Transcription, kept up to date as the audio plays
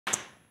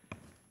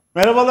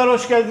Merhabalar,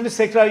 hoş geldiniz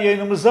tekrar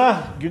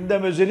yayınımıza.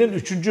 Gündem Özel'in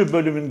 3.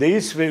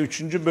 bölümündeyiz ve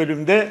 3.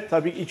 bölümde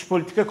tabii iç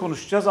politika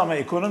konuşacağız ama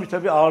ekonomi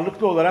tabii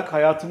ağırlıklı olarak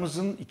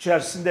hayatımızın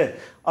içerisinde.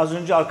 Az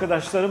önce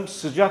arkadaşlarım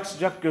sıcak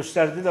sıcak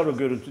gösterdiler o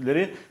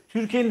görüntüleri.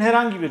 Türkiye'nin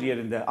herhangi bir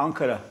yerinde,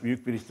 Ankara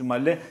büyük bir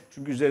ihtimalle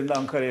çünkü üzerinde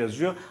Ankara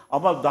yazıyor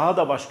ama daha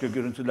da başka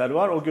görüntüler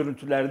var. O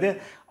görüntülerde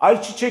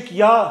ayçiçek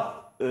yağı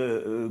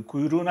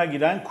kuyruğuna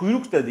giren,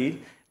 kuyruk da değil,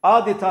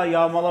 adeta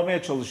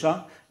yağmalamaya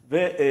çalışan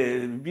ve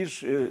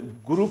bir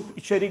grup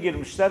içeri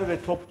girmişler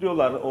ve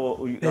topluyorlar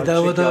o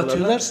bedava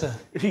dağıtıyorlarsa.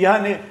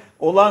 Yani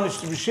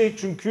olağanüstü bir şey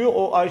çünkü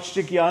o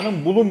ayçiçek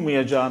yağının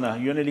bulunmayacağına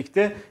yönelik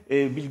de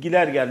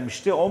bilgiler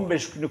gelmişti.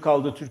 15 günü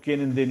kaldı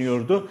Türkiye'nin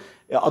deniyordu.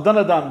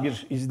 Adana'dan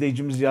bir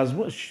izleyicimiz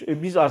yazmış.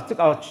 Biz artık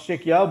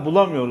ayçiçek yağı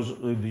bulamıyoruz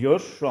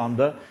diyor şu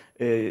anda.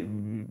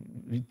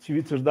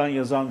 Twitter'dan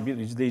yazan bir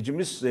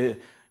izleyicimiz.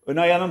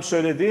 Önay Hanım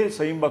söyledi,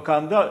 Sayın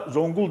Bakan da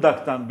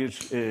Zonguldak'tan bir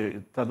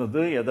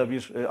tanıdığı ya da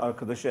bir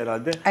arkadaşı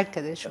herhalde.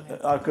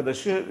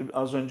 Arkadaşı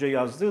az önce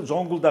yazdı.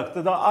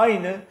 Zonguldak'ta da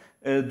aynı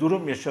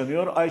durum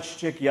yaşanıyor.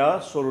 Ayçiçek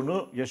yağı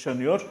sorunu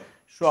yaşanıyor.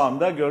 Şu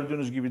anda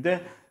gördüğünüz gibi de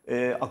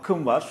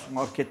akım var.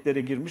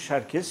 Marketlere girmiş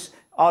herkes.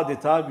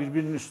 Adeta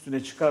birbirinin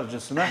üstüne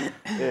çıkarcasına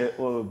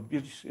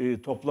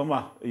bir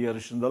toplama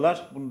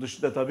yarışındalar. Bunun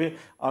dışında tabii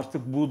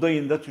artık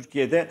buğdayın da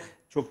Türkiye'de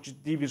çok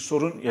ciddi bir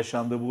sorun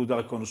yaşandı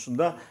buğday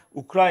konusunda.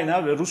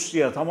 Ukrayna ve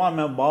Rusya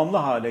tamamen bağımlı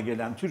hale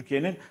gelen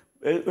Türkiye'nin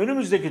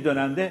önümüzdeki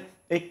dönemde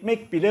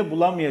ekmek bile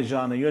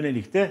bulamayacağına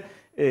yönelik de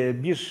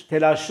bir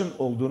telaşın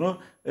olduğunu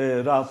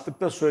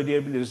rahatlıkla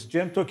söyleyebiliriz.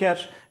 Cem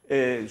Toker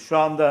şu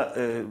anda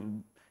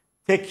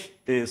tek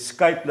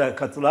Skype'la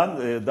katılan,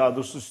 daha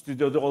doğrusu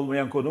stüdyoda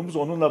olmayan konuğumuz.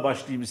 Onunla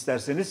başlayayım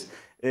isterseniz.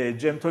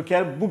 Cem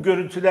Toker, bu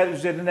görüntüler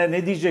üzerine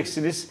ne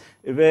diyeceksiniz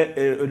ve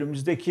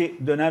önümüzdeki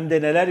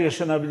dönemde neler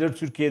yaşanabilir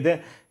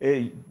Türkiye'de?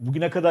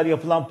 Bugüne kadar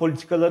yapılan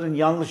politikaların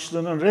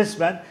yanlışlığının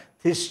resmen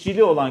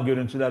tescili olan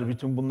görüntüler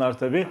bütün bunlar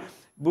tabii.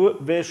 Bu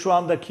ve şu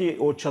andaki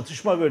o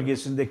çatışma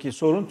bölgesindeki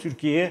sorun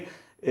Türkiye'ye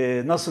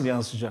nasıl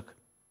yansıyacak?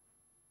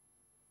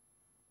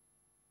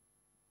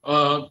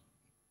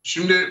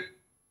 Şimdi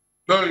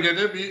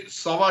bölgede bir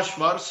savaş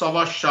var,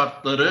 savaş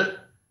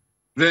şartları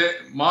ve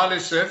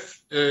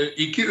maalesef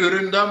iki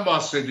üründen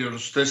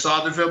bahsediyoruz.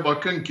 Tesadüfe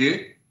bakın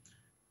ki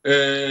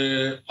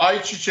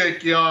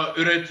ayçiçek yağı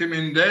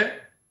üretiminde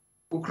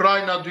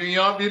Ukrayna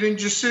dünya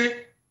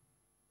birincisi,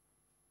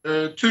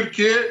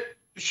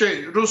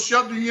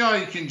 Rusya dünya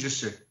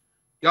ikincisi.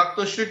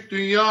 Yaklaşık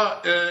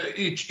dünya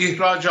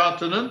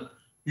ihracatının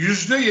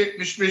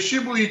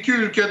 %75'i bu iki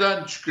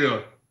ülkeden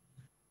çıkıyor.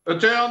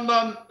 Öte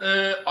yandan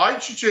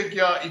ayçiçek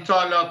yağı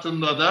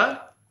ithalatında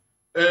da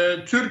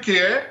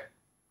Türkiye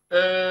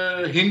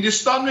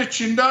Hindistan ve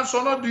Çin'den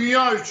sonra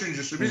dünya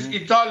üçüncüsü. Biz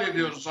ithal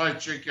ediyoruz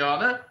ayçiçek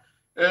yağını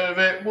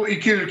ve bu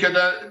iki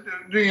ülkede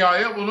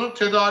dünyaya bunu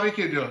tedarik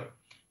ediyor.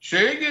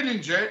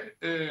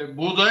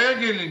 Buğdaya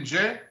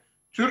gelince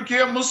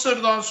Türkiye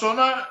Mısır'dan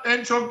sonra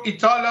en çok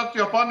ithalat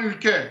yapan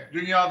ülke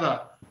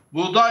dünyada.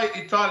 Buğday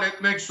ithal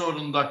etmek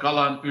zorunda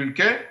kalan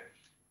ülke.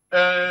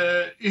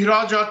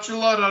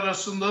 İhracatçılar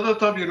arasında da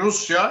tabii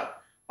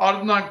Rusya,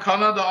 ardından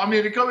Kanada,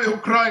 Amerika ve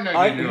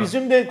Ukrayna geliyor.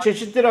 Bizim de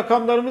çeşitli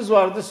rakamlarımız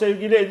vardı.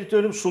 Sevgili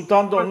editörüm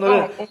Sultan da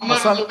onları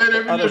Hasan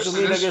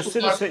aracılığıyla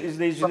gösterirse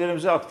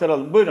izleyicilerimize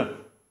aktaralım. Buyurun.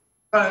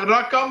 Ben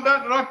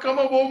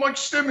rakama boğmak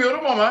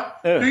istemiyorum ama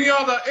evet,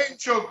 dünyada en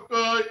çok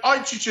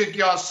ayçiçek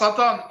yağı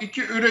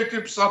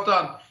üretip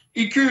satan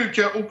iki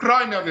ülke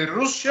Ukrayna ve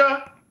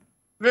Rusya.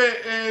 Ve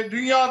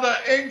dünyada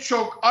en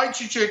çok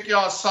ayçiçek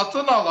yağı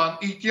satın alan,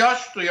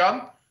 ihtiyaç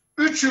duyan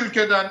 3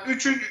 ülkeden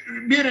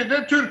biri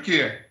de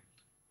Türkiye.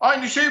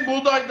 Aynı şey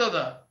buğdayda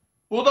da.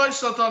 Buğday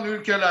satan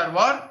ülkeler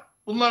var.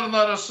 Bunların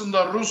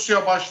arasında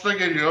Rusya başta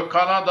geliyor,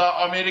 Kanada,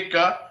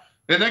 Amerika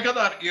ve ne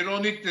kadar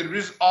ironiktir.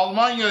 Biz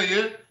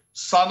Almanya'yı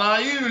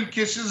sanayi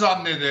ülkesi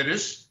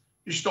zannederiz.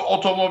 İşte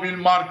otomobil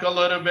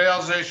markaları,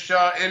 beyaz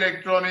eşya,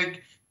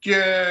 elektronik,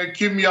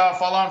 kimya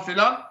falan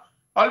filan.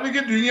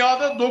 Halbuki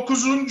dünyada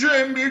 9.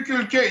 en büyük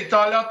ülke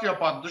ithalat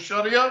yapan,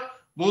 dışarıya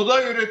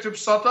buğday üretip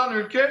satan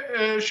ülke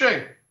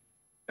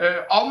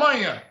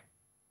Almanya.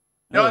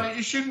 Yani evet,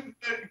 işin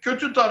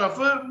kötü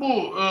tarafı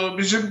bu.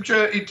 Bizim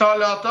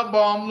ithalata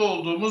bağımlı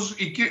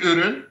olduğumuz iki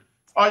ürün,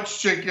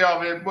 ayçiçek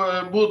yağı ve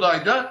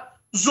buğdayda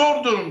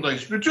zor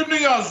durumdayız. Bütün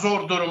dünya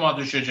zor duruma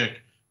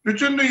düşecek.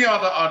 Bütün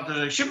dünyada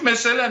artacak. Şimdi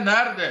mesele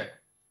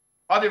nerede?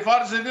 Hadi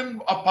farz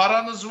edin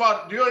paranız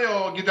var diyor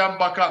ya o giden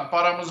bakan,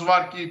 paramız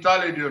var ki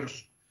ithal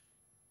ediyoruz.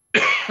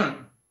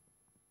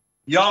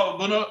 Ya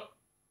bunu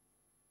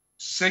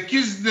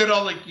 8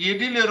 liralık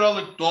 7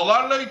 liralık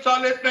dolarla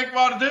ithal etmek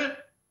vardı.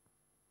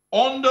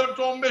 14,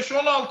 15,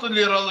 16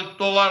 liralık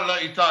dolarla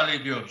ithal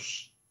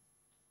ediyoruz.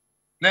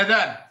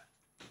 Neden?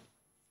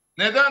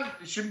 Neden?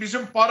 Şimdi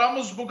bizim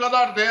paramız bu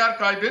kadar değer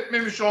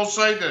kaybetmemiş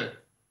olsaydı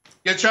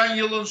geçen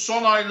yılın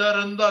son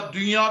aylarında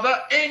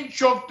dünyada en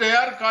çok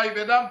değer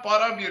kaybeden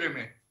para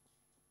birimi.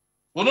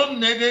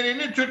 Bunun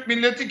nedenini Türk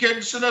milleti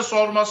kendisine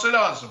sorması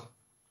lazım.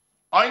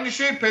 Aynı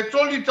şey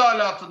petrol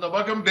ithalatında.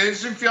 Bakın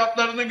benzin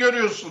fiyatlarını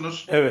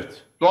görüyorsunuz.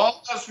 Evet.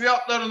 Doğalgaz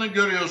fiyatlarını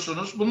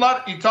görüyorsunuz.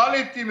 Bunlar ithal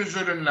ettiğimiz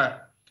ürünler.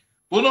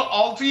 Bunu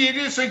 6,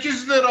 7,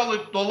 8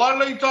 liralık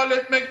dolarla ithal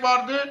etmek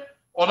vardı.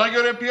 Ona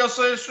göre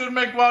piyasaya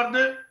sürmek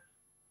vardı.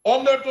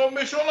 14,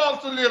 15,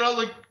 16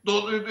 liralık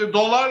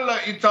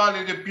dolarla ithal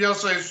edip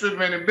piyasaya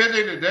sürmenin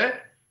bedeli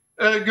de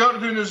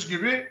gördüğünüz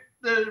gibi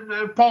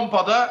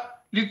pompada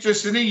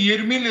litresini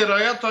 20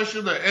 liraya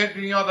taşıdı.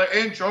 Dünyada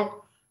en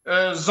çok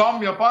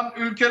zam yapan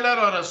ülkeler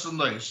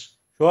arasındayız.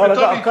 Şu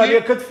arada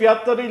akaryakıt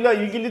fiyatlarıyla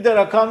ilgili de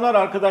rakamlar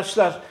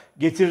arkadaşlar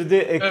getirdi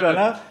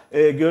ekrana.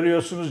 Evet.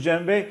 Görüyorsunuz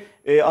Cem Bey.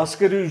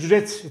 Asgari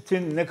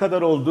ücretin ne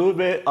kadar olduğu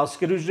ve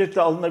asgari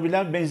ücretle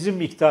alınabilen benzin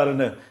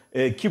miktarını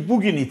ki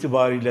bugün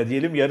itibariyle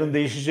diyelim, yarın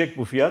değişecek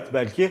bu fiyat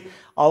belki.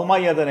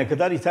 Almanya'da ne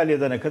kadar,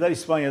 İtalya'da ne kadar,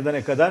 İspanya'da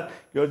ne kadar?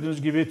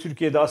 Gördüğünüz gibi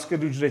Türkiye'de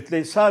asgari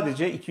ücretle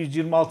sadece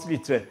 226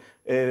 litre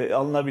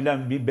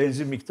alınabilen bir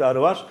benzin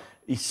miktarı var.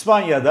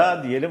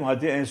 İspanya'da diyelim,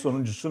 hadi en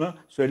sonuncusunu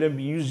söyleyeyim,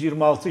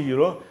 126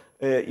 euro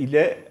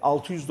ile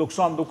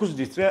 699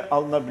 litre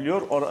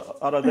alınabiliyor.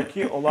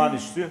 Aradaki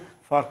olağanüstü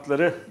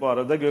farkları bu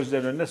arada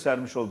gözlerin önüne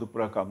sermiş olduk bu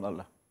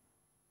rakamlarla.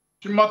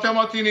 Şimdi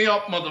matematiğini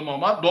yapmadım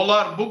ama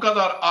dolar bu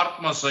kadar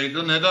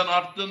artmasaydı, neden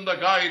arttığını da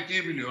gayet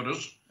iyi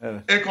biliyoruz.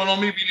 Evet.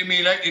 Ekonomi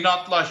bilimiyle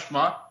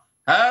inatlaşma.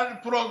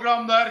 Her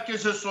programda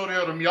herkese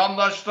soruyorum,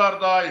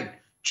 yandaşlar dahil,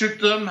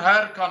 çıktığım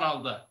her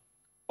kanalda.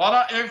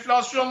 Bana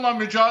enflasyonla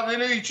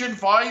mücadele için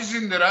faiz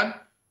indiren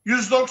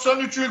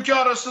 193 ülke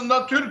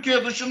arasında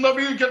Türkiye dışında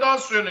bir ülke daha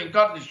söyleyin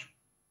kardeşim.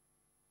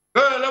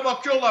 Böyle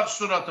bakıyorlar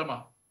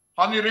suratıma.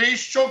 Hani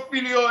reis çok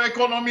biliyor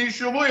ekonomiyi,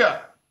 şu bu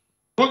ya.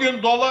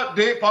 Bugün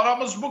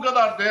paramız bu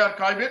kadar değer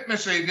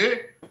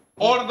kaybetmeseydi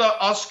orada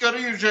asgari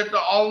ücretle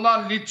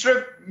alınan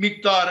litre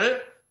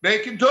miktarı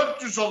belki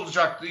 400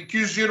 olacaktı.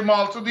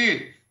 226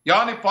 değil.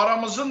 Yani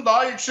paramızın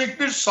daha yüksek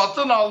bir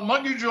satın alma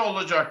gücü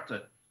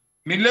olacaktı.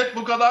 Millet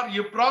bu kadar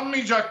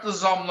yıpranmayacaktı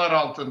zamlar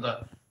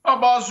altında.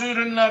 Ha, bazı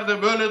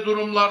ürünlerde böyle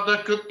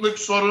durumlarda kıtlık,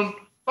 sorun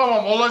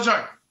tamam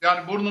olacak.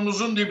 Yani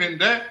burnumuzun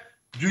dibinde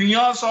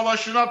dünya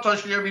savaşına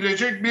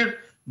taşıyabilecek bir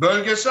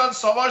bölgesel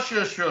savaş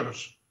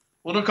yaşıyoruz.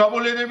 Bunu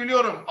kabul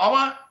edebiliyorum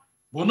ama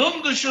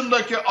bunun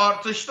dışındaki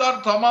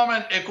artışlar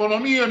tamamen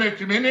ekonomi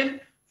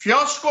yönetiminin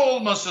fiyasko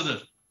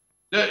olmasıdır.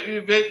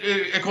 Ve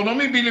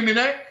ekonomi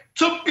bilimine,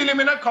 tıp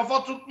bilimine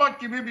kafa tutmak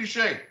gibi bir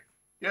şey.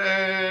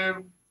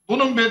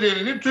 Bunun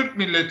bedelini Türk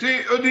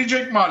milleti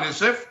ödeyecek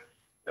maalesef.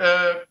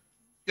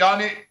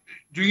 Yani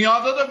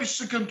dünyada da bir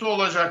sıkıntı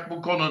olacak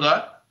bu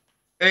konuda.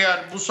 Eğer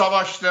bu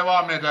savaş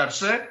devam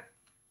ederse.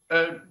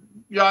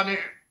 Yani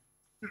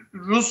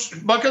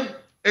bakın,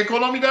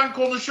 ekonomiden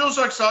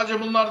konuşuyorsak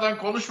sadece bunlardan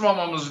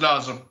konuşmamamız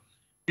lazım.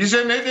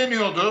 Bize ne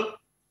deniyordu?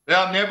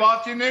 Veya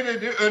Nebati ne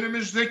dedi?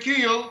 Önümüzdeki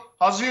yıl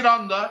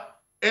Haziran'da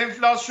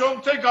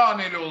enflasyon tek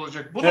haneli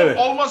olacak. Bunun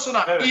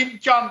olmasına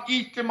imkan,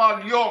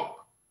 ihtimal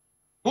yok.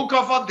 Bu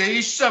kafa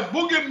değişse,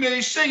 bugün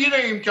değişse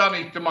yine imkan,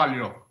 ihtimal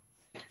yok.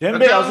 Cem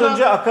Bey, az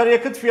önce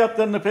akaryakıt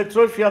fiyatlarını,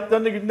 petrol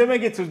fiyatlarını gündeme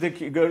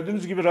getirdik.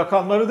 Gördüğünüz gibi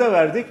rakamları da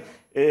verdik.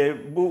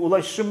 Bu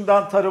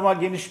ulaşımdan tarıma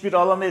geniş bir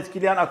alanı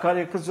etkileyen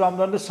akaryakıt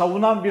zamlarını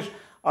savunan bir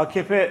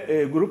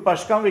AKP Grup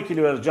Başkan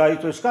Vekili var,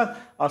 Cahit Özkan.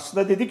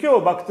 Aslında dedi ki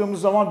o,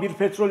 baktığımız zaman bir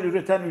petrol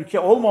üreten ülke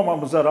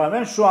olmamamıza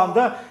rağmen şu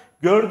anda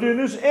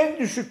gördüğünüz en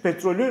düşük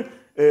petrolü,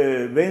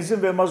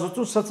 benzin ve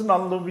mazotun satın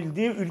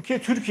alınabildiği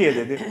ülke Türkiye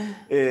dedi.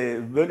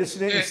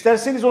 Böylesine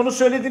isterseniz onu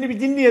söylediğini bir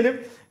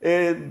dinleyelim.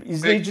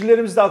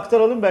 İzleyicilerimiz de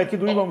aktaralım,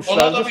 belki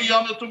duymamışlardır. Ona da bir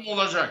yanıtım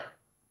olacak.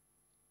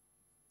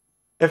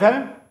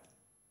 Efendim?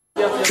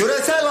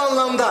 Küresel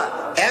anlamda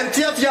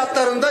emtia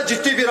fiyatlarında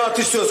ciddi bir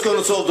artış söz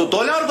konusu oldu.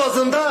 Dolar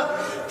bazında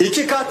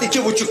 2 kat,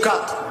 2,5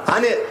 kat.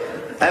 Hani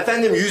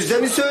efendim yüzde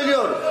mi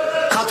söylüyor,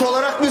 kat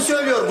olarak mı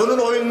söylüyor? Bunun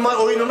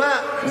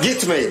oyununa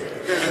gitmeyin.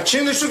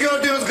 Şimdi şu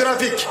gördüğünüz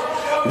grafik.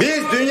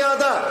 Biz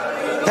dünyada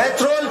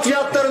petrol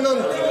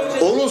fiyatlarının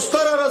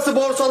uluslararası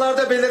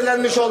borsalarda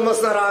belirlenmiş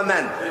olmasına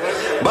rağmen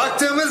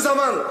baktığımız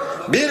zaman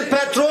bir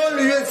petrol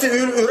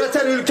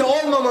üreten ülke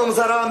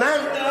olmamamıza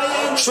rağmen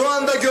şu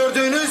anda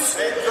gördüğünüz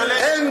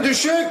en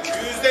düşük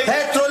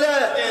petrolün,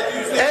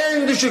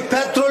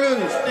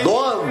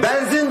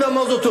 benzin ve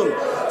mazotun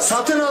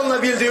satın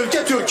alınabildiği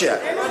ülke Türkiye.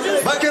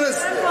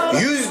 Bakınız,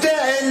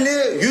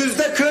 %50,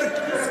 %40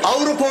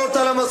 Avrupa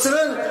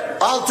ortalamasının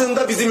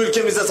altında bizim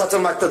ülkemizde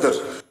satılmaktadır.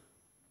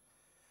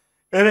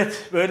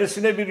 Evet,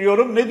 böylesine bir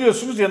yorum. Ne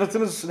diyorsunuz?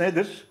 Yanıtınız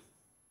nedir?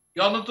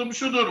 Yanıtım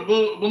şudur.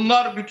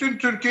 Bunlar bütün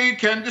Türkiye'yi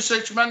kendi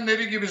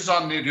seçmenleri gibi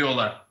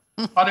zannediyorlar.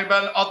 Hani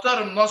ben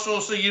atarım, nasıl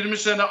olsa 20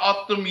 sene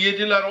attım,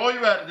 yediler,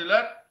 oy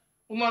verdiler.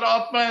 Bunları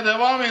atmaya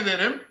devam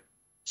ederim.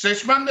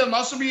 Seçmen de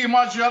nasıl bir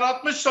imaj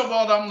yaratmışsa bu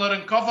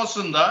adamların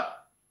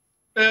kafasında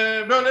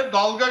böyle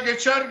dalga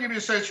geçer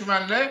gibi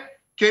seçmenle,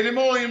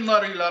 kelime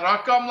oyunlarıyla,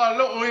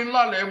 rakamlarla,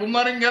 oyunlarla.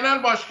 Bunların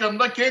genel başkanı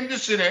da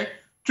kendisini,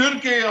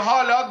 Türkiye'yi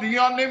hala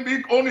dünyanın en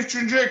büyük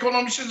 13.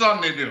 ekonomisi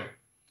zannediyor.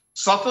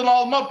 Satın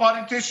alma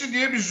paritesi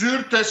diye bir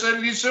züğürt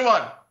tesellisi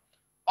var.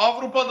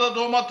 Avrupa'da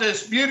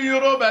domates 1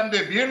 euro,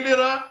 bende 1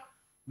 lira.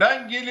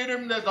 Ben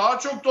gelirimle daha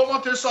çok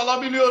domates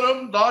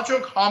alabiliyorum, daha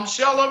çok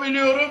hamsi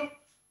alabiliyorum.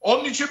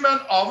 Onun için ben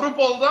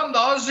Avrupalı'dan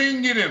daha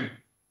zenginim.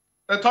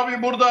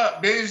 Tabii burada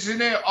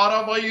benzini,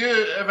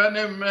 arabayı,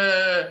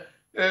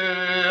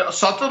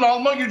 satın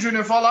alma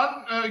gücünü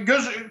falan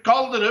göz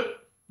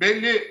kaldırıp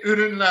belli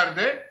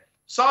ürünlerde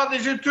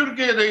sadece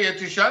Türkiye'de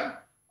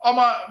yetişen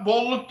ama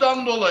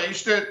bolluktan dolayı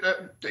işte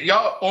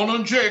ya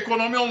 10.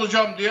 ekonomi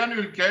olacağım diyen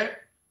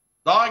ülke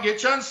daha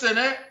geçen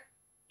sene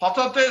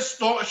patates,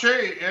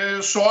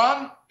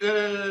 soğan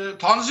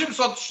tanzim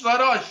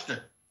satışları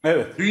açtı.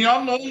 Evet.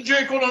 Dünyanın 10.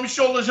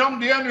 ekonomisi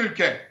olacağım diyen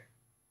ülke.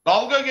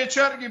 Dalga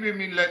geçer gibi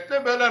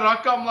milletle böyle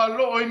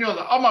rakamlarla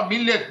oynuyorlar. Ama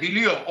millet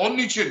biliyor. Onun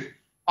için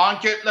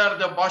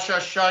anketlerde baş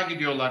aşağı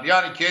gidiyorlar.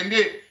 Yani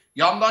kendi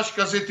yandaş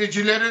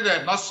gazetecileri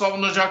de nasıl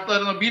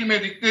savunacaklarını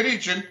bilmedikleri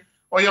için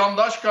o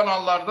yandaş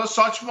kanallarda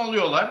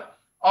saçmalıyorlar.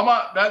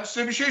 Ama ben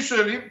size bir şey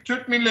söyleyeyim.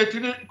 Türk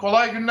milletini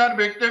kolay günler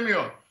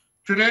beklemiyor.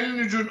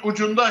 Tünelin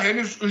ucunda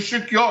henüz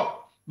ışık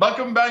yok.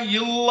 Bakın ben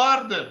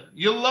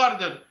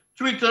yıllardır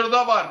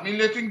Twitter'da var.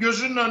 Milletin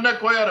gözünün önüne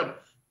koyarım.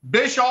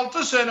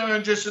 5-6 sene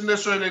öncesinde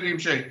söylediğim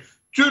şey.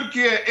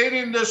 Türkiye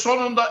eninde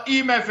sonunda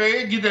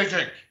IMF'ye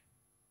gidecek.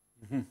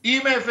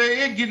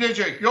 IMF'ye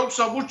gidecek.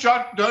 Yoksa bu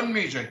çark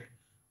dönmeyecek.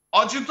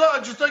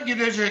 Acıta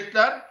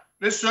gidecekler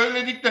ve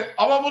söyledikleri,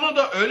 ama bunu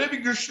da öyle bir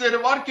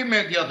güçleri var ki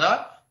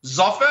medyada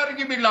zafer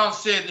gibi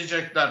lanse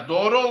edecekler.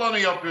 Doğru olanı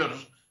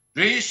yapıyoruz.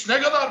 Reis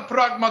ne kadar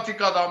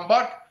pragmatik adam,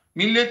 bak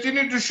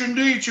milletini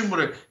düşündüğü için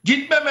buraya.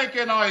 Gitmemek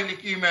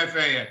enayilik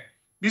IMF'ye.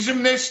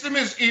 Bizim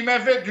neslimiz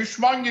IMF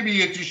düşman gibi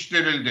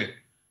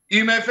yetiştirildi.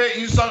 IMF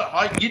insan,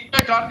 gitme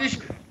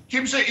kardeşim.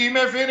 Kimse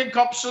IMF'nin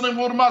kapısını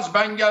vurmaz.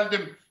 Ben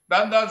geldim,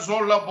 benden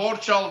zorla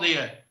borç al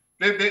diye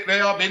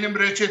veya benim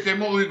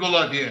reçetemi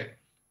uygula diye.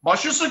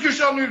 Başı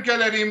sıkışan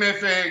ülkeler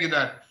IMF'ye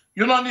gider.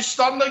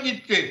 Yunanistan da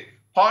gitti.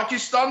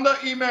 Pakistan da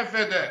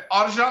IMF'de.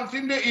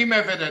 Arjantin de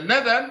IMF'de.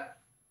 Neden?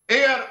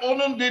 Eğer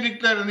onun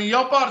dediklerini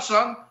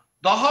yaparsan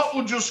daha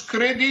ucuz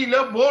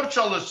krediyle borç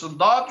alırsın.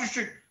 Daha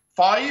düşük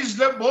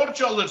faizle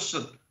borç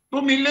alırsın.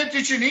 Bu millet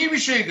için iyi bir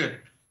şeydir.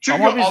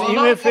 Çünkü ama biz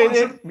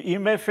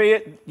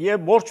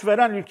IMF'ye borç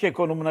veren ülke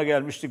konumuna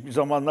gelmiştik bir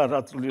zamanlar,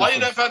 hatırlıyorsunuz.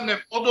 Hayır efendim,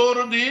 o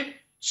doğru değil.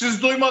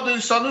 Siz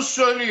duymadıysanız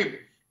söyleyeyim.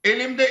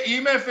 Elimde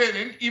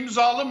IMF'nin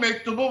imzalı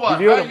mektubu var.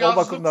 Biliyorum, ben o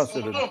bakımdan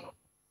söyledim.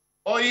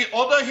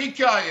 O da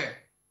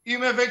hikaye.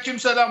 IMF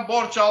kimseden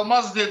borç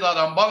almaz dedi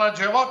adam. Bana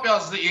cevap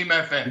yazdı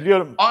IMF.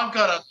 Biliyorum.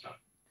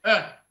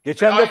 Ankara'da.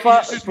 Geçen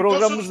defa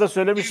programımızda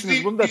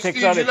söylemişsiniz. Bunu da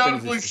tekrar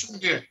etmeniz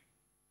duysun diye.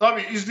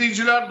 Tabii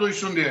izleyiciler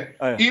duysun diye.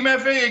 Evet.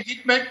 IMF'ye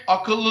gitmek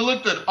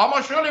akıllılıktır.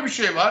 Ama şöyle bir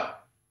şey var.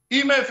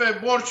 IMF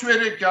borç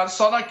verirken,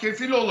 sana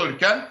kefil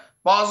olurken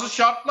bazı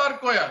şartlar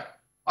koyar.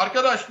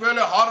 Arkadaş, böyle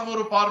har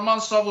vurup harman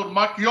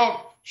savurmak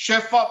yok.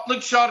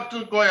 Şeffaflık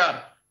şartı koyar.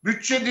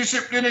 Bütçe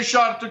disiplini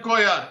şartı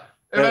koyar.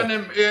 Evet.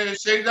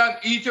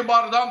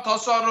 İtibardan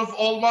tasarruf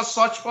olmaz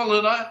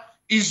saçmalığına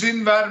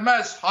izin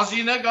vermez.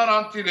 Hazine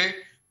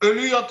garantili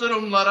ölü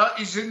yatırımlara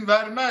izin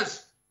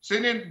vermez.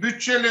 Senin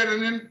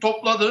bütçelerinin,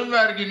 topladığın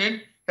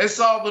verginin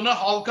hesabını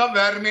halka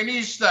vermeni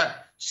ister.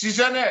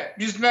 Size ne?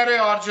 Biz nereye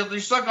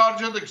harcadıysak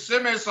harcadık. Size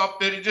mi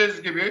hesap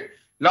vereceğiz gibi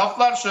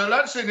laflar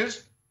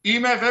söylerseniz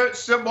IMF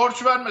size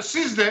borç vermez.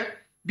 Siz de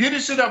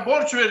birisine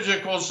borç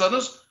verecek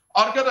olsanız,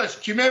 arkadaş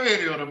kime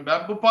veriyorum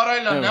ben? Bu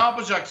parayla ne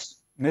yapacaksın?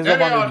 Ne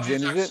zaman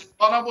ödeyeceğinizi?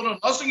 Bana bunu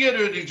nasıl geri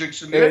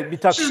ödeyeceksin diye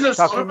siz de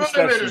sorup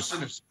böyle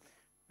verirsiniz.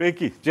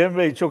 Peki Cem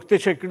Bey, çok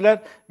teşekkürler.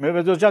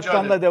 Mehmet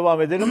Ocak'tan'la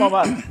devam edelim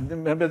ama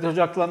Mehmet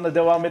Ocak'tan'la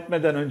devam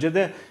etmeden önce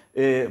de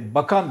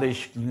bakan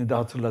değişikliğini de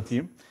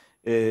hatırlatayım.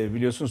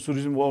 Biliyorsunuz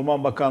Turizm ve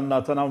Orman Bakanlığı'na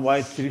atanan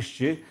Vahit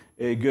Kirişçi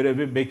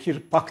görevi Bekir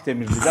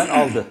Pakdemirli'den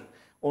aldı.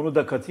 Onu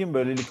da katayım.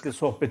 Böylelikle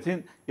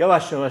sohbetin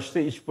yavaş yavaş da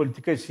iç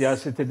politika,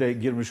 siyasete de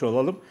girmiş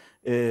olalım.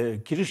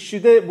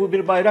 Kirişçi de bu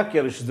bir bayrak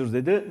yarışıdır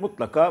dedi.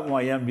 Mutlaka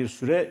muayyen bir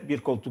süre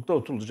bir koltukta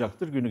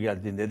oturulacaktır. Günü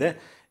geldiğinde de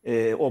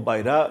o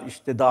bayrağı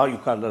işte daha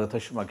yukarılara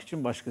taşımak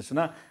için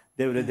başkasına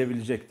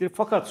devredebilecektir.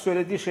 Fakat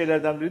söylediği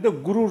şeylerden biri de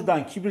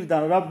gururdan,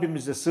 kibirden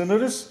Rabbimize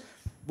sığınırız.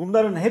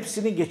 Bunların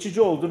hepsinin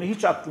geçici olduğunu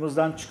hiç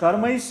aklımızdan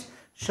çıkarmayız.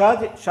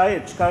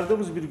 Şayet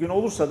çıkardığımız bir gün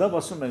olursa da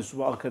basın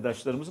mensubu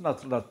arkadaşlarımızın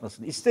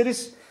hatırlatmasını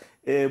isteriz.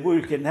 Bu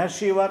ülkenin her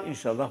şeyi var.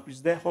 İnşallah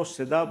biz de hoş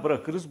seda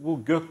bırakırız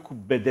bu gök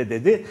kubbede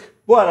dedi.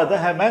 Bu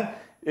arada hemen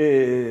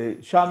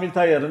Şamil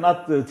Tayyar'ın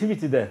attığı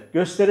tweet'i de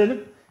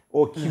gösterelim.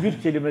 O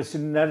kibir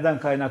kelimesinin nereden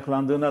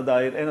kaynaklandığına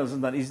dair en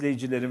azından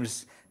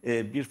izleyicilerimiz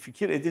bir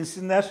fikir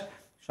edinsinler.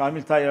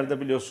 Şamil Tayyar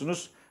da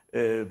biliyorsunuz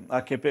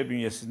AKP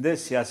bünyesinde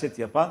siyaset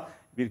yapan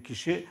bir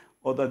kişi.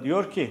 O da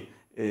diyor ki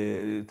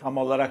tam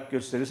olarak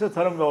gösterirse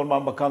Tarım ve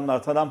Orman Bakanlığı'na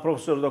atanan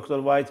Profesör Doktor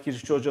Vahit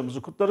Kirişçi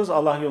hocamızı kutlarız.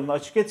 Allah yolunu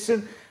açık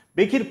etsin.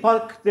 Bekir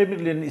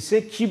Pakdemirli'nin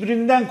ise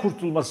kibrinden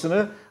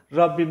kurtulmasını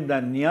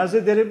Rabbimden niyaz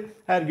ederim.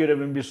 Her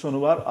görevin bir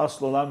sonu var.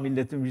 Asıl olan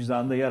milletin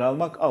vicdanında yer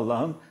almak,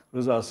 Allah'ın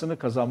rızasını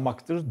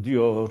kazanmaktır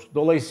diyor.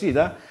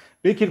 Dolayısıyla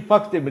Bekir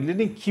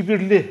Pakdemirli'nin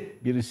kibirli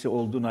birisi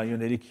olduğuna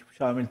yönelik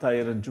Şamil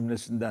Tayyar'ın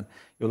cümlesinden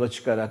yola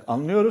çıkarak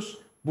anlıyoruz.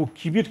 Bu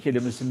kibir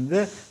kelimesini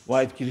de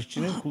Vahit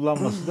Kirişçi'nin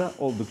kullanması da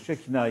oldukça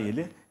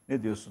kinayeli.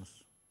 Ne diyorsunuz?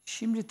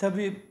 Şimdi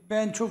tabii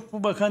ben çok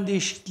bu bakan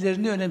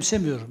değişikliklerini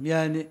önemsemiyorum.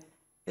 Yani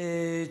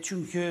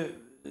çünkü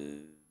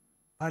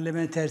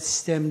parlamenter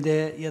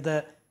sistemde ya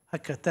da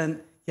hakikaten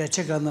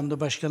gerçek anlamda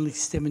başkanlık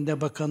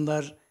sisteminde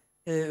bakanlar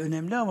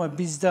önemli ama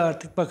bizde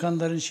artık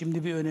bakanların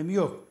şimdi bir önemi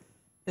yok.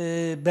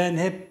 Ben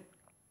hep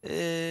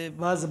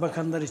bazı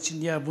bakanlar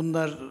için ya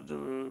bunlar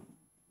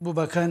bu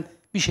bakan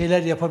bir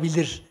şeyler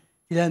yapabilir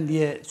filan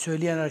diye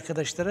söyleyen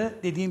arkadaşlara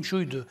dediğim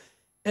şuydu.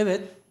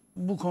 Evet,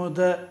 bu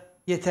konuda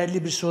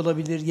yeterli birisi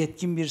olabilir,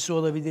 yetkin birisi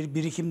olabilir,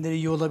 birikimleri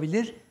iyi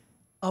olabilir.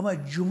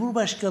 Ama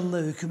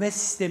Cumhurbaşkanlığı hükümet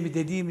sistemi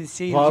dediğimiz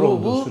şeyin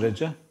ruhu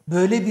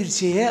böyle bir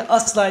şeye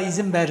asla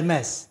izin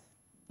vermez.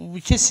 Bu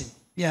kesin.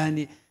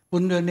 Yani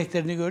bunun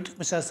örneklerini gördük.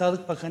 Mesela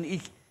Sağlık Bakanı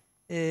ilk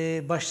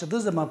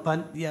başladığı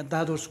zaman, yani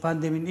daha doğrusu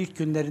pandeminin ilk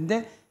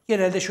günlerinde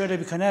genelde şöyle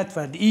bir kanaat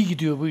vardı. İyi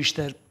gidiyor bu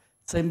işler,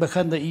 Sayın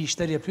Bakan da iyi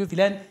işler yapıyor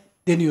filan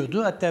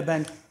deniyordu. Hatta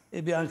ben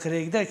bir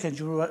Ankara'ya giderken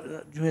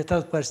Cumhuriyet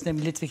Halk Partisi'nden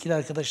milletvekili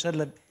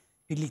arkadaşlarla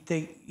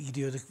birlikte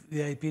gidiyorduk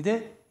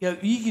VIP'de. Ya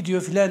iyi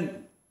gidiyor filan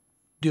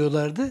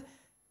diyorlardı.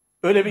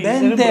 Öyle bir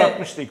izlenim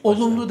bırakmıştı ilk başta.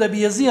 Olumlu da bir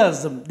yazı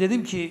yazdım.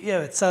 Dedim ki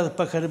evet, Sağlık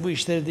Bakanı bu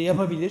işleri de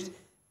yapabilir.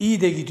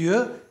 İyi de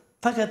gidiyor.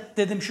 Fakat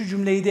dedim şu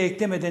cümleyi de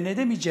eklemeden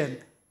edemeyeceğim.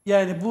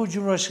 Yani bu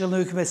Cumhurbaşkanlığı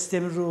hükümet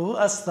sistemi ruhu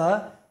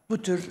asla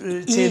bu tür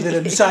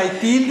şeylere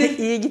müsait değildir.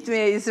 İyi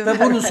gitmeye izin vermez.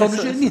 Ve bunun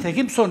sonucu,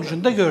 nitekim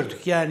sonucunda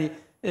gördük. Yani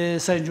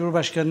Sayın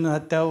Cumhurbaşkanı'nın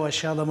hatta o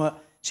aşağılama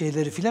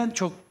şeyleri filan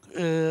çok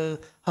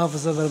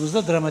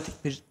hafızalarımızda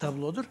dramatik bir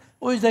tablodur.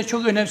 O yüzden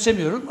çok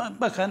önemsemiyorum.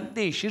 Bakan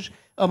değişir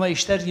ama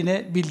işler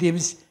yine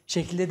bildiğimiz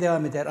şekilde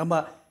devam eder.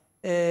 Ama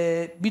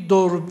bir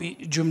doğru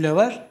bir cümle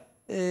var.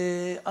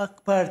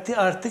 AK Parti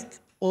artık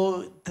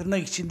o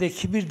tırnak içinde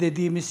kibir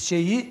dediğimiz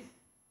şeyi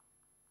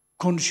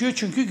konuşuyor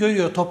çünkü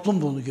görüyor,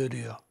 toplum bunu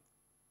görüyor.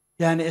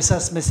 Yani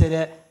esas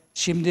mesele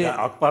şimdi... Ya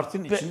AK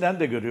Parti'nin içinden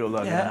de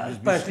görüyorlar. Yani.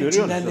 AK Parti'nin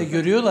içinden de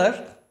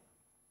görüyorlar.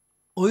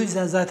 O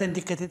yüzden zaten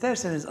dikkat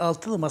ederseniz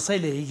altılı masa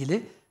ile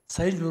ilgili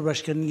Sayın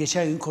Cumhurbaşkanı'nın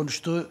geçen gün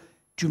konuştuğu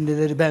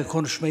cümleleri, ben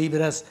konuşmayı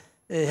biraz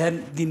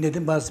hem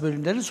dinledim bazı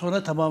bölümleri,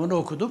 sonra tamamını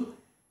okudum.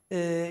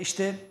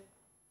 İşte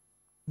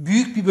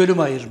büyük bir bölüm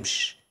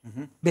ayırmış.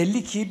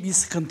 Belli ki bir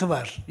sıkıntı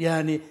var.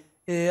 Yani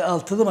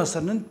altılı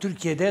masanın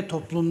Türkiye'de,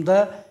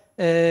 toplumda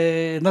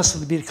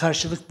nasıl bir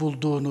karşılık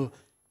bulduğunu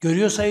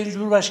görüyor Sayın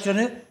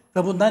Cumhurbaşkanı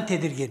ve bundan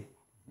tedirgin.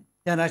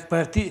 Yani AK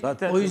Parti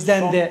zaten o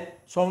yüzden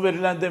son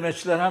verilen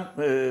demeçler hem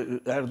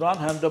Erdoğan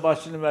hem de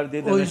Bahçeli'nin verdiği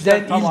demeçler o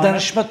yüzden tamamen... il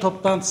danışma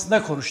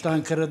toplantısında konuştu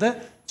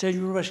Ankara'da. Sayın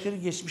Cumhurbaşkanı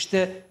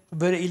geçmişte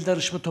böyle il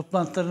danışma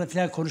toplantılarına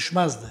falan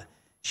konuşmazdı.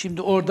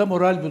 Şimdi orada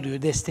moral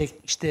buluyor. Destek,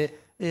 işte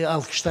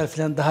alkışlar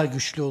falan daha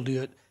güçlü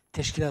oluyor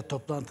teşkilat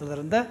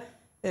toplantılarında.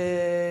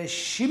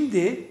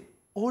 Şimdi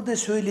orada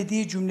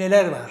söylediği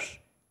cümleler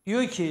var.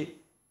 Diyor ki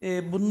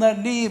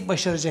bunlar neyi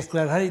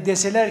başaracaklar? Hani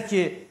deseler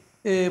ki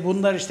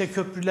bunlar işte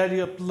köprüler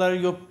yaptılar,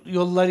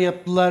 yollar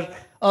yaptılar,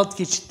 alt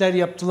geçitler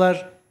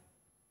yaptılar.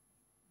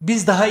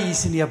 Biz daha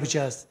iyisini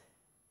yapacağız.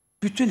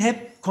 Bütün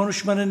hep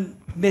konuşmanın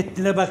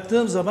metnine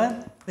baktığım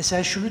zaman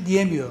mesela şunu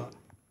diyemiyor.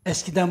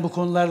 Eskiden bu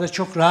konularda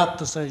çok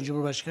rahattı Sayın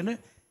Cumhurbaşkanı.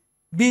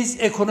 Biz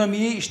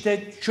ekonomiyi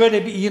işte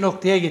şöyle bir iyi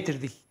noktaya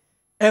getirdik.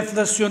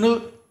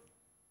 Enflasyonu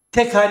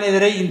tek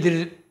hanelere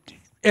indirdik.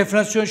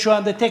 Enflasyon şu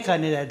anda tek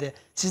hanelerde.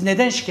 Siz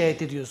neden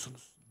şikayet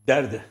ediyorsunuz?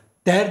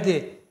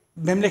 Derdi.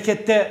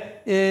 Memlekette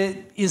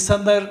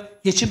insanlar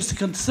geçim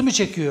sıkıntısı mı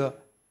çekiyor?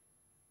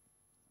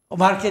 O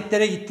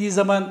marketlere gittiği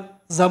zaman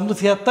zamlı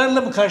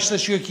fiyatlarla mı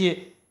karşılaşıyor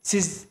ki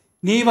siz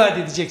neyi vaat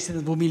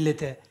edeceksiniz bu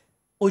millete?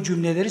 O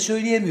cümleleri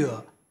söyleyemiyor.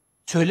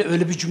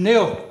 Öyle bir cümle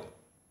yok.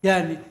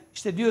 Yani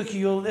işte diyor ki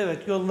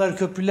yollar,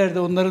 köprüler de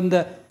onların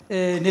da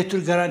ne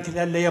tür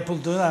garantilerle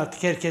yapıldığını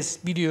artık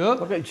herkes biliyor.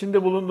 Fakat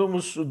içinde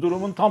bulunduğumuz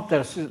durumun tam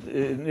tersi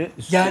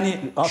yani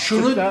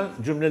şunu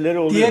cümleleri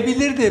oluyor.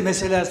 Diyebilirdi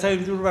mesela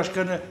Sayın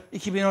Cumhurbaşkanı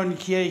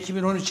 2012'ye,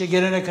 2013'e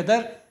gelene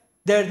kadar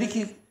derdi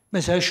ki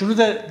mesela şunu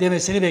da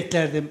demesini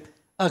beklerdim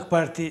AK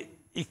Parti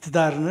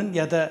iktidarının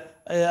ya da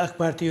AK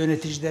Parti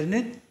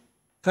yöneticilerinin.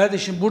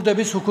 Kardeşim burada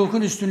biz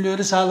hukukun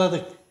üstünlüğünü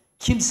sağladık.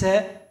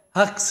 Kimse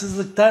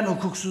haksızlıktan,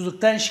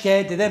 hukuksuzluktan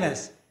şikayet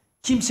edemez.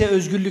 Kimse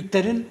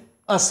özgürlüklerin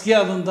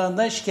askıya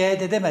alındığından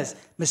şikayet edemez.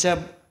 Mesela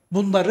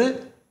bunları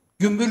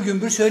gümbür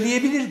gümbür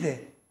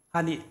söyleyebilirdi.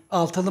 Hani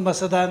altılı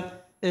masadan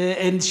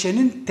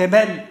endişenin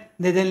temel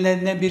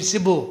nedenlerinden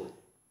birisi bu.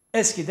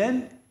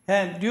 Eskiden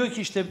diyor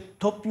ki işte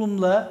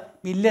toplumla,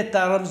 milletle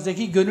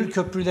aramızdaki gönül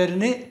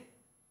köprülerini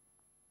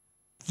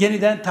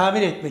yeniden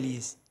tamir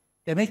etmeliyiz.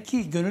 Demek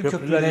ki gönül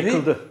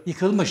köprüleri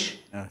yıkılmış.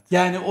 Evet.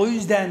 Yani o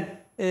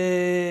yüzden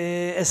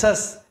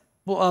esas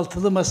bu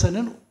altılı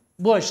masanın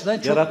bu açıdan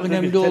çok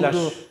önemli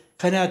olduğu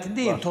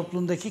kanaatindeyim.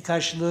 Toplumdaki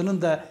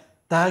karşılığının da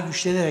daha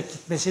güçlenerek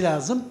gitmesi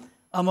lazım.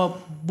 Ama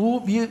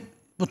bu bir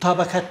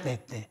mutabakat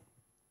metni.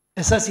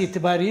 Esas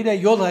itibariyle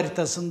yol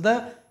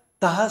haritasında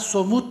daha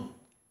somut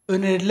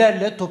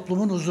önerilerle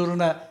toplumun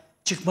huzuruna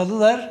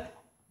çıkmalılar.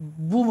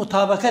 Bu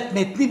mutabakat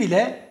metni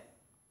bile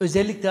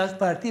özellikle AK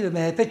Parti ve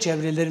MHP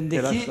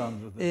çevrelerindeki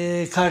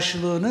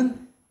karşılığının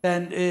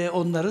ben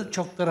onları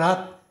çok da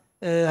rahat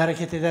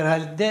hareket eder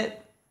halde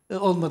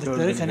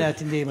olmadıkları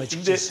kanaatindeyim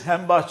açıkçası. Şimdi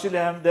hem Bahçeli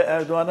hem de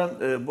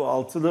Erdoğan'ın bu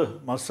altılı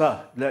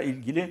masayla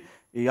ilgili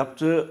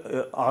yaptığı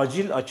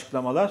acil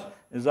açıklamalar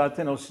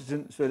zaten o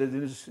sizin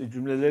söylediğiniz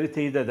cümleleri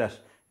teyit eder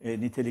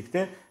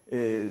nitelikte.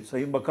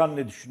 Sayın Bakan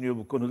ne düşünüyor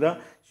bu konuda?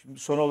 Şimdi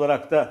son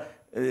olarak da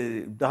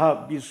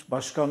daha bir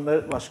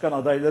başkan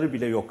adayları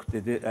bile yok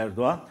dedi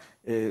Erdoğan.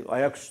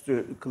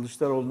 Ayaküstü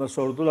Kılıçdaroğlu'na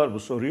sordular bu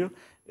soruyu.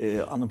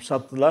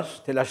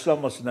 Anımsattılar.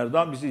 Telaşlanmasın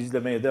Erdoğan, bizi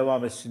izlemeye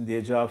devam etsin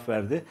diye cevap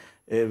verdi.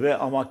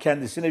 Ama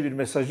kendisine bir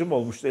mesajım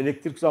olmuştu.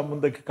 Elektrik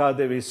zammındaki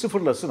KDV'yi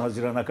sıfırlasın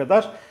Haziran'a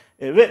kadar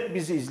ve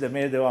bizi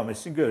izlemeye devam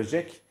etsin,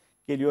 görecek.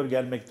 Geliyor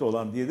gelmekte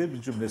olan diye de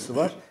bir cümlesi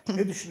var.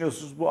 Ne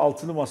düşünüyorsunuz bu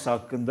altılı masa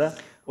hakkında?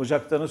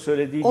 Ocak'tanın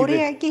söylediği gibi.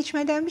 Oraya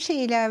geçmeden bir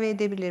şey ilave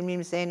edebilir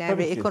miyim Zeynep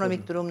Bey,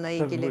 ekonomik durumla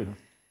ilgili? Tabii,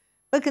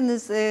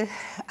 bakınız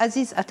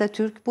Aziz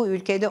Atatürk bu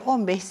ülkede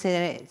 15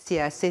 sene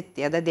siyaset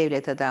ya da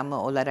devlet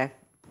adamı olarak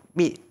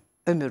bir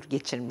ömür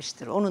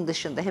geçirmiştir. Onun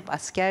dışında hep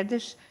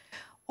askerdir.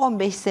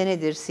 15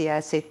 senedir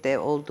siyasette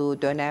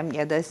olduğu dönem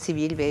ya da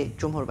sivil ve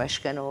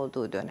cumhurbaşkanı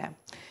olduğu dönem.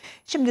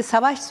 Şimdi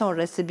savaş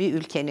sonrası bir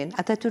ülkenin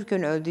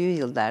Atatürk'ün öldüğü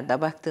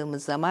yıllarda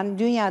baktığımız zaman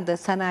dünyada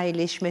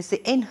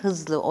sanayileşmesi en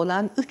hızlı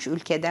olan 3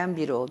 ülkeden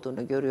biri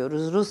olduğunu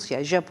görüyoruz.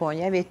 Rusya,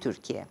 Japonya ve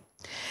Türkiye.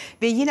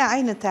 Ve yine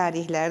aynı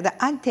tarihlerde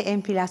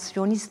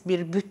anti-enflasyonist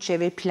bir bütçe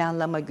ve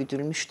planlama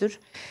güdülmüştür.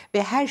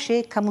 Ve her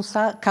şey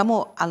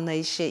kamu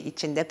anlayışı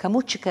içinde,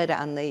 kamu çıkarı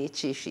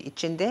anlayışı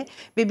içinde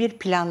ve bir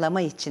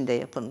planlama içinde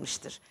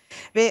yapılmıştır.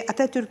 Ve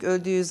Atatürk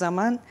öldüğü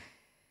zaman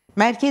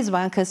Merkez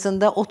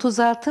Bankası'nda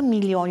 36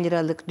 milyon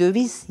liralık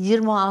döviz,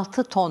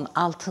 26 ton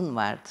altın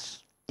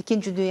vardır.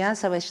 İkinci Dünya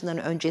Savaşı'nın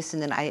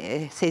öncesinin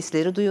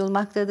sesleri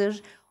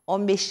duyulmaktadır.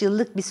 15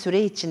 yıllık bir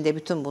süre içinde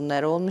bütün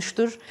bunlar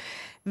olmuştur.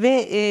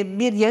 Ve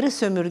bir yarı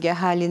sömürge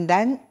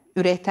halinden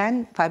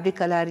üreten,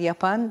 fabrikalar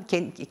yapan,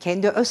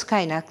 kendi öz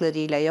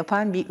kaynaklarıyla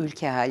yapan bir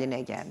ülke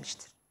haline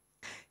gelmiştir.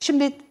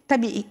 Şimdi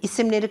tabii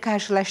isimleri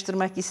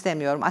karşılaştırmak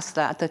istemiyorum.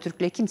 Asla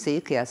Atatürk'le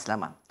kimseyi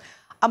kıyaslamam.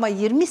 Ama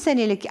 20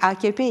 senelik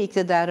AKP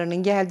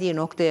iktidarının geldiği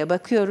noktaya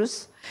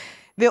bakıyoruz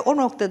ve o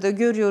noktada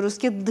görüyoruz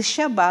ki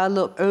dışa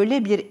bağlı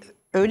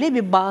öyle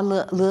bir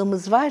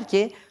bağlılığımız var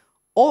ki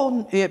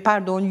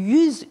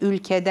 100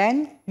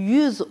 ülkeden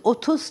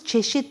 130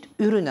 çeşit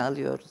ürün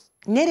alıyoruz.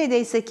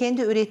 Neredeyse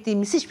kendi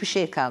ürettiğimiz hiçbir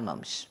şey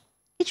kalmamış.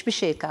 Hiçbir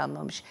şey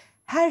kalmamış.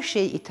 Her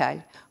şey ithal.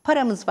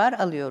 Paramız var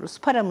alıyoruz.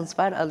 Paramız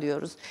var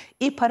alıyoruz.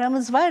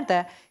 Paramız var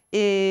da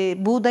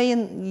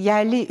buğdayın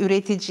yerli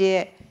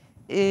üreticiye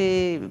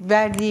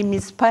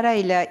verdiğimiz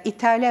parayla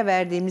ithale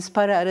verdiğimiz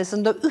para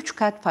arasında 3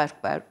 kat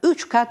fark var.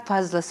 3 kat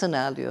fazlasını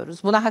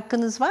alıyoruz. Buna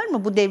hakkınız var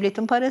mı? Bu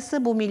devletin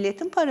parası, bu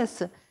milletin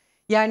parası.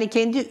 Yani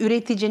kendi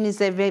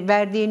üreticinize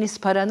verdiğiniz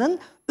paranın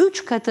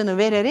 3 katını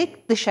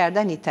vererek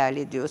dışarıdan ithal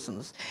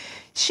ediyorsunuz.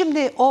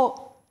 Şimdi o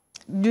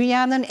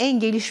dünyanın en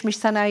gelişmiş,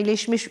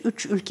 sanayileşmiş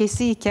 3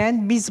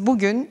 ülkesiyken biz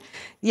bugün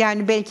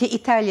yani belki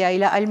İtalya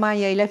ile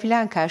Almanya ile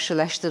filan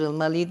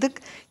karşılaştırılmalıydık.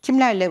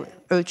 Kimlerle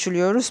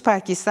ölçülüyoruz?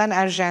 Pakistan,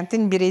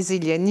 Arjantin,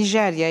 Brezilya,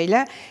 Nijerya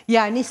ile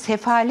yani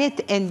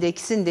sefalet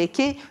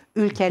endeksindeki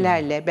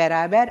ülkelerle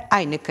beraber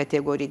aynı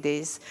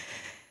kategorideyiz.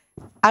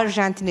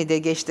 Arjantin'i de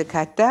geçtik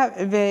hatta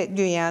ve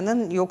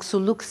dünyanın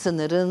yoksulluk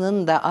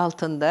sınırının da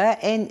altında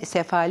en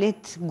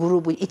sefalet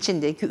grubu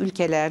içindeki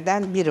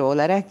ülkelerden biri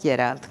olarak yer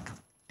aldık.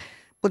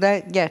 Bu da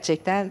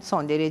gerçekten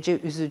son derece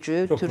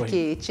üzücü. Çok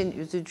Türkiye için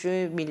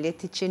üzücü,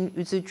 millet için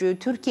üzücü,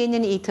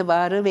 Türkiye'nin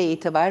itibarı ve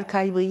itibar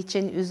kaybı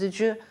için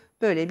üzücü,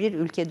 böyle bir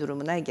ülke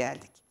durumuna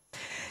geldik.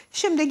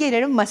 Şimdi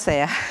gelelim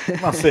masaya.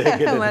 Masaya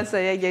gelelim.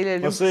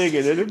 Masaya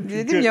gelelim. Çünkü,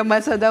 dedim ya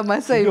masada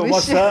masaymış. O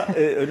masa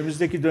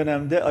önümüzdeki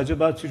dönemde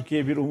acaba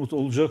Türkiye bir umut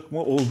olacak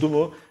mı, oldu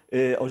mu?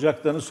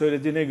 Ocak'tanın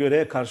söylediğine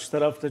göre karşı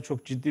tarafta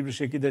çok ciddi bir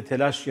şekilde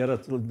telaş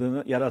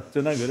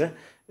yarattığına göre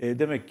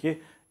demek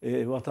ki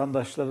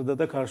vatandaşları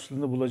da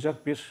karşılığını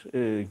bulacak bir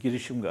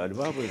girişim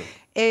galiba.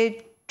 Buyurun.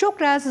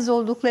 Çok rahatsız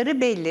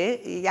oldukları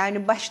belli.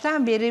 Yani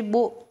baştan beri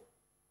bu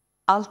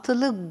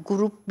altılı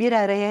grup bir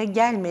araya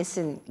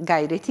gelmesin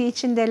gayreti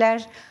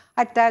içindeler.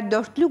 Hatta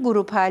dörtlü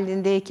grup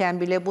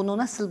halindeyken bile bunu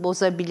nasıl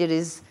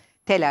bozabiliriz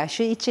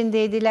telaşı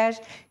içindeydiler.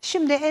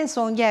 Şimdi en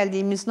son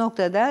geldiğimiz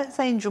noktada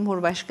Sayın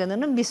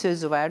Cumhurbaşkanı'nın bir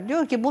sözü var.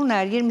 Diyor ki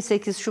bunlar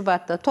 28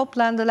 Şubat'ta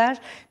toplandılar.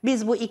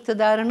 Biz bu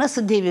iktidarı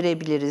nasıl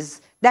devirebiliriz?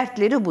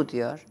 Dertleri bu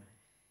diyor.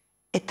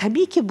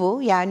 Tabii ki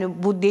bu.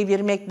 Yani bu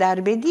devirmek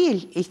darbe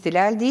değil,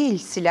 ihtilal değil,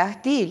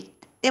 silah değil.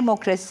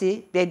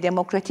 Demokrasi ve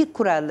demokratik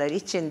kurallar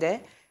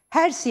içinde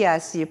her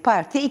siyasi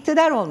parti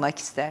iktidar olmak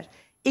ister.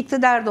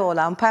 İktidarda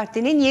olan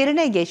partinin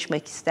yerine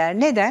geçmek ister.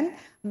 Neden?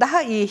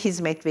 Daha iyi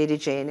hizmet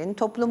vereceğinin,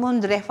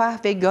 toplumun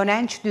refah ve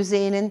gönenç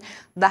düzeyinin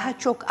daha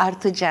çok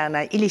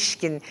artacağına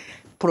ilişkin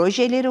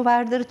projeleri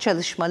vardır,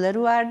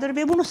 çalışmaları vardır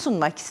ve bunu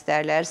sunmak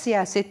isterler.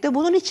 Siyasette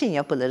bunun için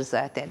yapılır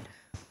zaten.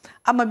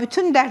 Ama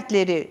bütün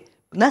dertleri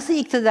nasıl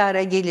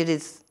iktidara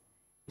geliriz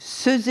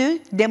sözü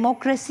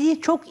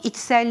demokrasiyi çok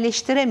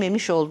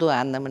içselleştirememiş olduğu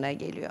anlamına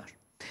geliyor.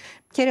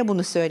 Bir kere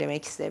bunu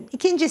söylemek isterim.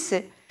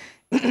 İkincisi,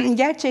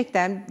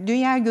 gerçekten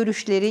dünya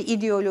görüşleri,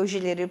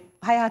 ideolojileri,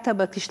 hayata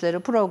bakışları,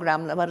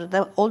 programları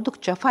da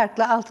oldukça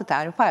farklı 6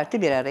 tane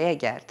parti bir araya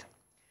geldi.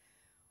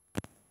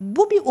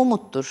 Bu bir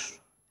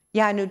umuttur.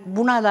 Yani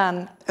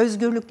bunadan,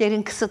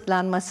 özgürlüklerin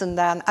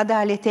kısıtlanmasından,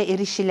 adalete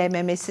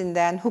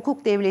erişilememesinden,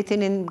 hukuk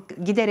devletinin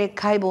giderek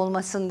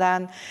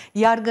kaybolmasından,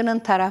 yargının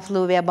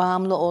taraflı ve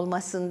bağımlı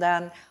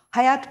olmasından,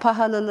 hayat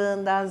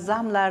pahalılığından,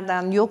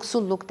 zamlardan,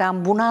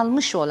 yoksulluktan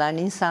bunalmış olan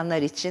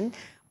insanlar için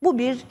bu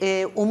bir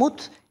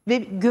umut ve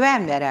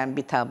güven veren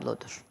bir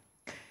tablodur.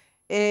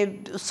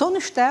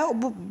 Sonuçta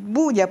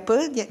bu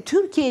yapı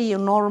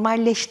Türkiye'yi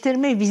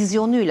normalleştirme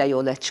vizyonuyla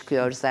yola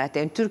çıkıyor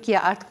zaten. Türkiye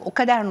artık o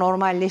kadar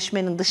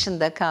normalleşmenin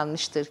dışında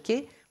kalmıştır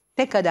ki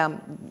tek adam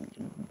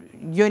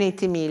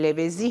yönetimiyle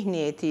ve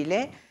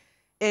zihniyetiyle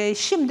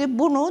şimdi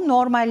bunu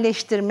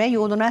normalleştirme,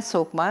 yoluna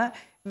sokma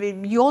ve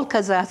yol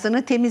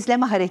kazasını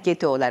temizleme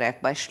hareketi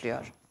olarak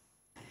başlıyor.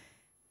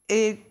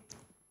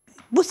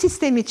 Bu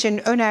sistem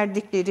için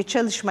önerdikleri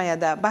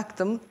çalışmaya da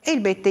baktım.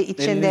 Elbette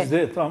içinde...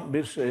 Elinizde tam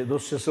bir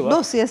dosyası var.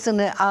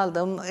 Dosyasını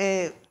aldım.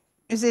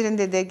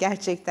 Üzerinde de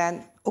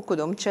gerçekten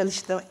okudum,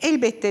 çalıştım.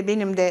 Elbette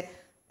benim de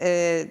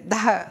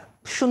daha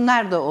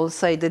şunlar da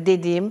olsaydı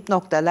dediğim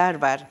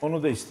noktalar var.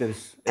 Onu da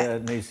isteriz eğer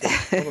neyse.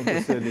 Onu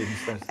da söyleyin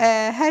isterseniz.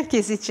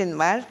 Herkes için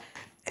var.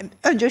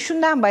 Önce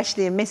şundan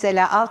başlayayım.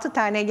 Mesela 6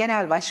 tane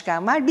genel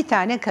başkan var, bir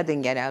tane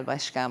kadın genel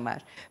başkan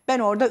var. Ben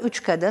orada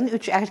 3 kadın,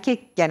 3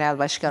 erkek genel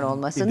başkan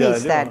olmasını İdeali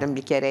isterdim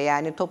bir kere.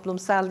 Yani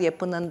toplumsal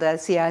yapının da,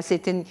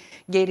 siyasetin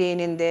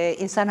gereğinin de,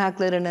 insan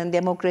haklarının,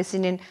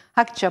 demokrasinin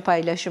hakça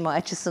paylaşımı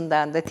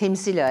açısından da,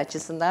 temsili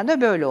açısından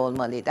da böyle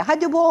olmalıydı.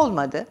 Hadi bu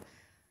olmadı.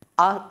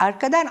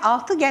 Arkadan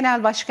 6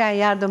 genel başkan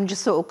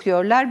yardımcısı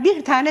okuyorlar,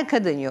 bir tane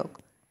kadın yok.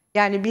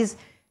 Yani biz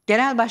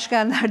genel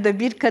başkanlarda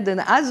bir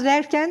kadını az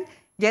derken,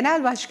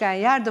 genel başkan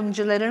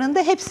yardımcılarının da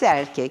hepsi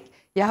erkek.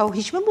 Yahu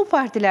hiç mi bu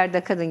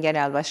partilerde kadın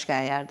genel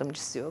başkan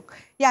yardımcısı yok?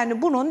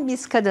 Yani bunun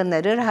biz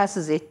kadınları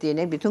rahatsız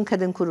ettiğini, bütün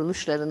kadın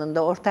kuruluşlarının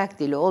da ortak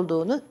dili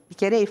olduğunu bir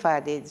kere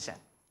ifade edeceğim.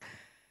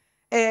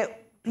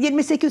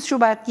 28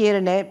 Şubat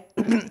yerine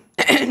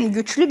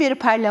güçlü bir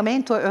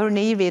parlamento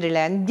örneği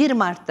verilen 1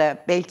 Mart'ta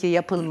belki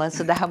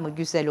yapılması daha mı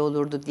güzel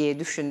olurdu diye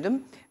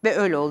düşündüm. Ve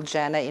öyle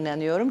olacağına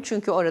inanıyorum.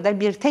 Çünkü orada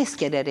bir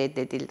tezkere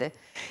reddedildi.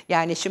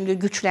 Yani şimdi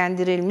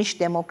güçlendirilmiş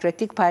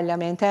demokratik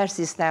parlamenter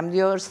sistem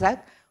diyorsak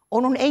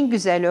onun en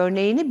güzel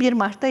örneğini 1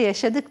 Mart'ta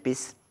yaşadık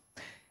biz.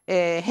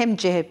 Hem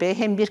CHP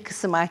hem bir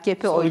kısım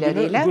AKP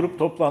oylarıyla. Grup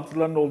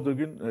toplantılarının olduğu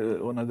gün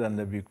o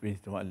nedenle büyük bir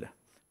ihtimalle.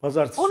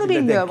 Pazartesi onu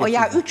bilmiyorum. O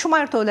ya 3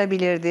 Mart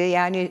olabilirdi.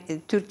 Yani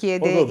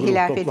Türkiye'de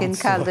hilafetin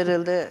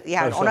kaldırıldı.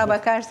 Yani ona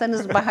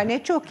bakarsanız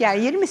bahane çok.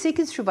 Yani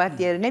 28 Şubat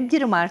yerine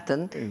 1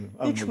 Mart'ın,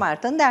 3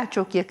 Mart'ın daha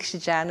çok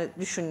yakışacağını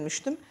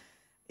düşünmüştüm.